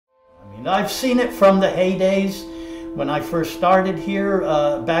I've seen it from the heydays when I first started here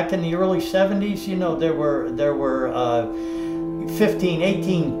back in the early 70s. You know, there were 15,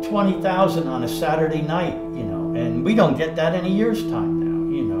 18, 20,000 on a Saturday night, you know, and we don't get that in a year's time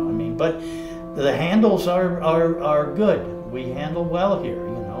now, you know. I mean, but the handles are good. We handle well here,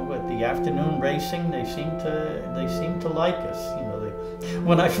 you know. With the afternoon racing, they seem to like us, you know.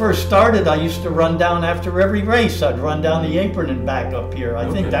 When I first started, I used to run down after every race. I'd run down the apron and back up here. I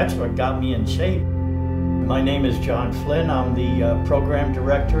think that's what got me in shape. My name is John Flynn. I'm the program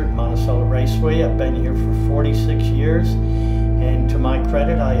director at Monticello Raceway. I've been here for 46 years. And to my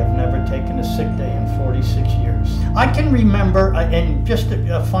credit, I have never taken a sick day in 46 years. I can remember, and just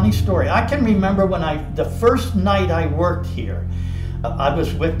a funny story, I can remember when the first night I worked here, I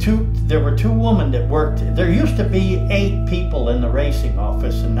was with there were two women that worked. There used to be 8 people in the racing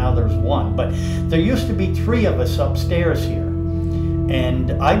office, and now there's 1, but there used to be 3 of us upstairs here.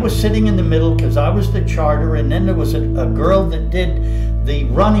 And I was sitting in the middle because I was the charter, and then there was a girl that did the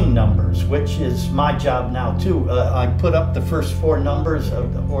running numbers, which is my job now too. I put up the first 4 numbers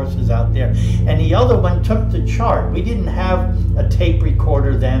of the horses out there, and the other one took the chart. We didn't have a tape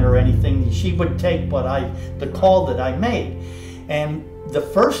recorder then or anything. She would take the call that I made. And the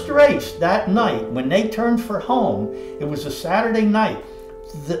first race that night, when they turned for home, it was a Saturday night,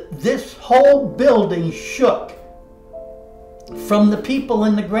 this whole building shook from the people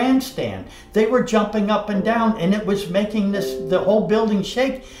in the grandstand. They were jumping up and down, and it was making the whole building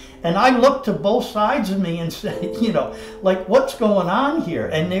shake. And I looked to both sides of me and said, you know, like, what's going on here?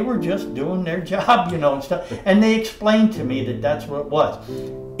 And they were just doing their job, you know, and stuff. And they explained to me that that's what it was.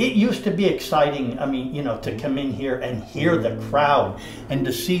 It used to be exciting, I mean, you know, to come in here and hear the crowd and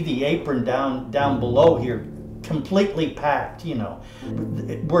to see the apron down below here completely packed, you know.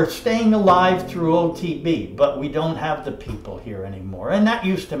 We're staying alive through OTB, but we don't have the people here anymore. And that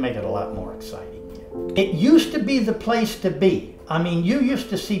used to make it a lot more exciting. It used to be the place to be. I mean, you used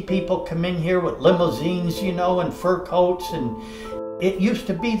to see people come in here with limousines, you know, and fur coats, and it used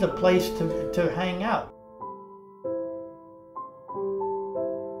to be the place to hang out.